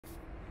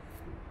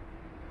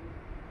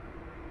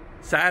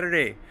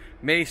Saturday,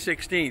 May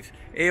 16th.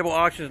 Able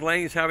Auctions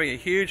Langley is having a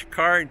huge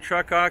car and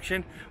truck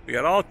auction. We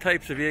got all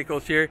types of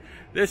vehicles here.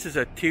 This is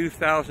a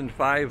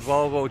 2005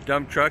 Volvo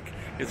dump truck.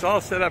 It's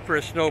all set up for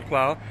a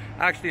snowplow.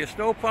 Actually, a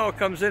snowplow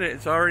comes in it.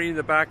 It's already in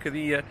the back of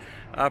the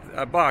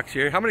box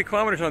here. How many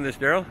kilometers on this,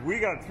 Daryl? We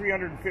got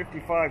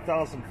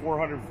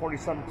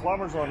 355,447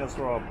 kilometers on this,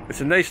 Rob.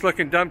 It's a nice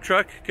looking dump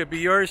truck. Could be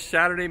yours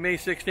Saturday, May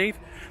 16th.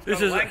 This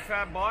is a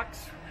Langfab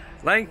box.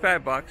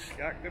 Langfab box.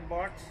 Yeah, good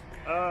box.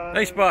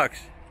 Nice box.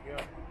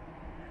 Yeah.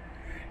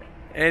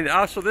 And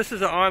also, this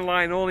is an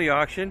online only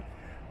auction.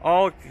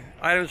 All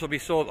items will be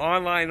sold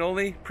online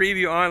only.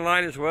 Preview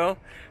online as well.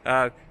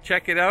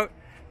 Check it out.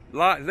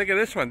 Look at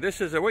this one.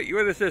 This is a what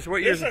is this?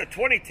 What year? This is a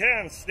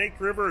 2010 Snake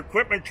River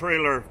equipment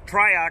trailer,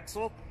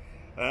 tri-axle,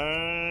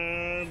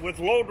 with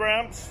load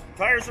ramps.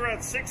 Tires are at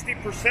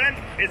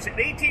 60%. It's an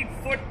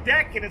 18-foot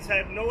deck, and it's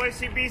had no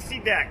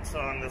ICBC decks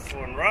on this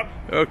one, Rob.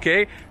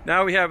 Okay.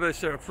 Now we have this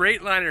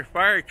Freightliner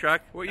fire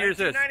truck. What year is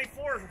this?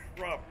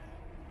 1994, Rob.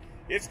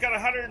 It's got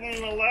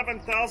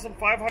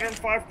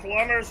 111,505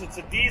 kilometers. It's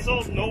a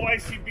diesel, no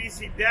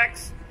ICBC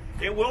decks.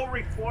 It will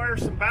require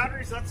some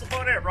batteries. That's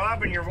about it,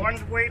 Rob, and you're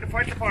one way to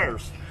fight the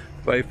fires.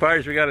 By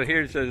fires, we got it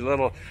here. It says a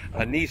little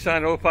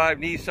Nissan 05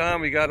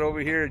 Nissan. We got over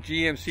here a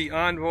GMC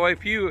Envoy, a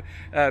few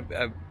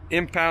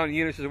impound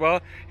units as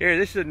well. Here,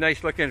 this is a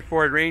nice looking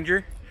Ford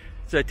Ranger.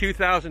 It's a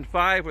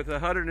 2005 with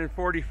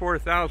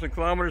 144,000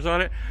 kilometers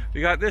on it. We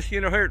got this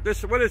unit here.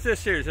 What is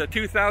this here? It's a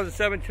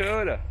 2007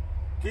 Toyota.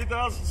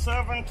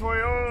 2007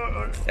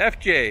 Toyota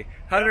FJ,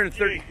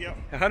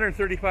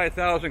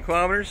 135,000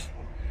 kilometers.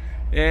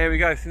 And we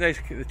got a nice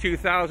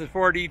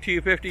 2004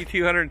 D250,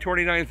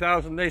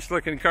 229,000, nice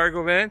looking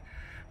cargo van.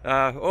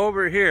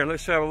 Over here,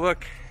 let's have a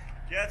look.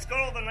 Yeah, it's got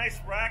all the nice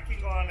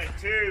racking on it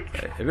too.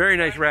 A very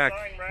nice rack.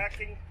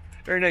 Racking.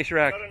 Very nice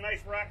rack. Got a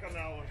nice rack on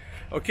that one.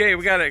 Okay,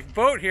 we got a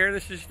boat here.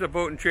 This is the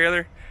boat and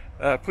trailer.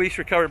 Police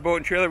recovered boat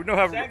and trailer. We don't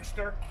have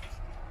Sangster.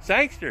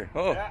 Sangster.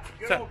 Oh, yeah,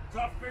 good old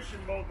tough fishing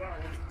boat, that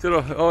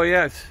one. Oh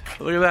yes,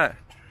 look at that.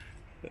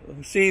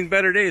 Seen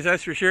better days,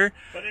 that's for sure.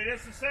 But it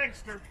is a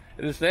Sangster.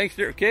 It is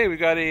Sangster. Okay, we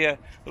got a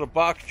little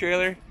box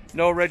trailer,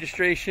 no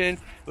registration.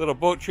 Little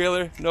boat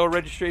trailer, no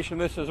registration on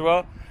this as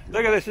well.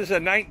 Look at this. This is a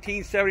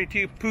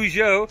 1972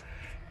 Peugeot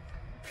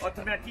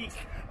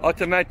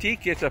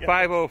Automatique. It's a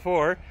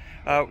 504.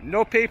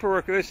 No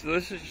paperwork. This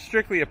is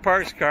strictly a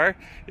parts car.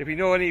 If you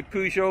know any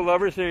Peugeot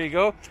lovers, there you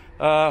go.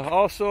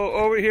 Also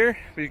over here,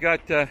 we've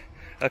got a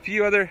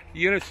few other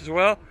units as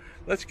well.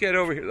 Let's get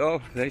over here. Oh,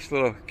 nice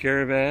little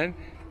Caravan.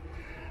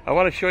 I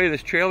want to show you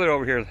this trailer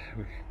over here.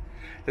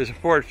 There's a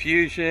Ford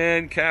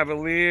Fusion,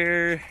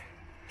 Cavalier.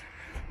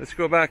 Let's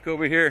go back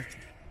over here.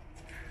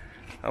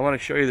 I want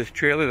to show you this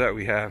trailer that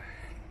we have.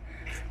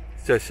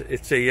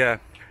 It's a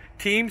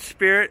Team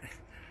Spirit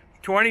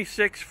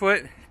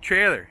 26-foot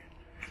trailer.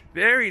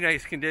 Very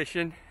nice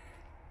condition.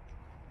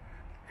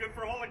 Good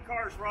for hauling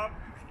cars, Rob.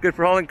 Good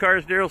for hauling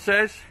cars, Daryl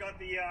says. It's got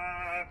the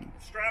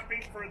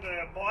strapping for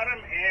the bottom,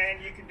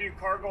 and you can do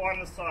cargo on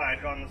the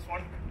side on this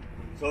one.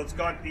 So it's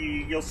got the,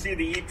 you'll see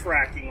the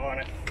E-tracking on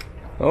it.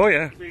 Oh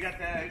yeah. So you got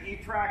the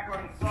E-track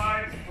on the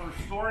sides for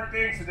storing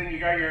things, and then you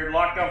got your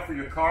lockup for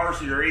your cars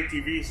or your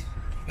ATVs.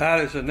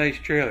 That is a nice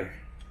trailer.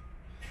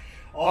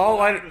 All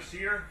items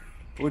here.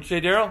 Would you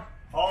say, Daryl?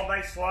 All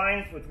nice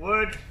lines with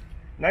wood.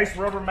 Nice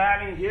rubber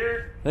matting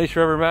here. Nice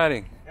rubber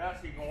matting. Yeah,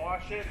 so you can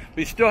wash it.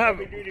 We still have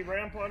heavy-duty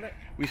ramp on it.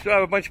 We still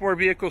have a bunch more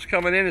vehicles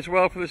coming in as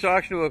well for this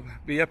auction. We'll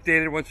be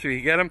updated once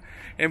we get them.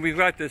 And we've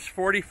got this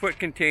 40-foot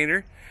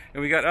container,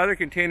 and we got other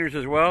containers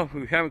as well.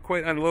 We haven't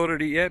quite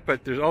unloaded it yet,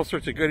 but there's all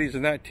sorts of goodies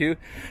in that too.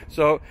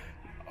 So,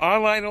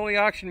 online only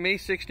auction May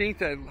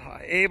 16th at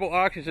Able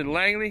Auctions in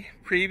Langley.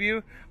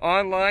 Preview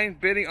online,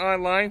 bidding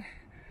online.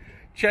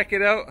 Check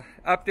it out.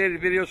 Updated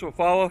videos will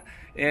follow,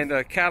 and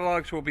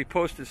catalogs will be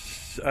posted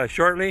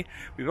shortly.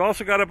 We've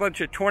also got a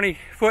bunch of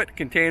 20-foot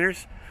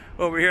containers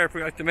over here I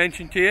forgot to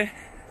mention to you.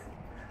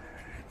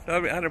 So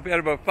I've had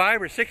about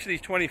 5 or 6 of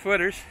these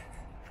 20-footers.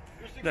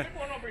 There's a good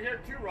one over here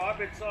too,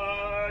 Rob. It's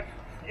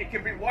it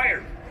can be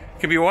wired. It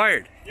can be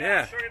wired.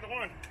 Yeah. I'll show you the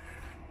one.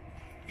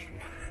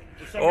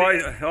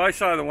 I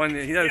saw the one.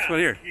 Yeah, this one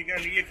here. You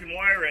can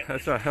wire it.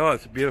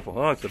 It's beautiful.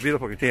 Oh, it's a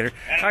beautiful container.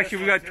 And actually,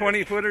 we got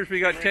 20-footers. We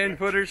got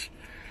 10-footers.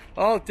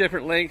 All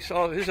different lengths.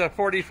 This is a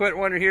 40-foot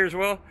one here as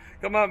well.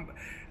 Come on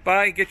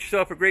by, get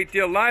yourself a great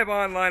deal. Live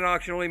online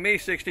auction only May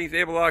 16th.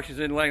 Able Auctions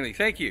in Langley.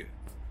 Thank you.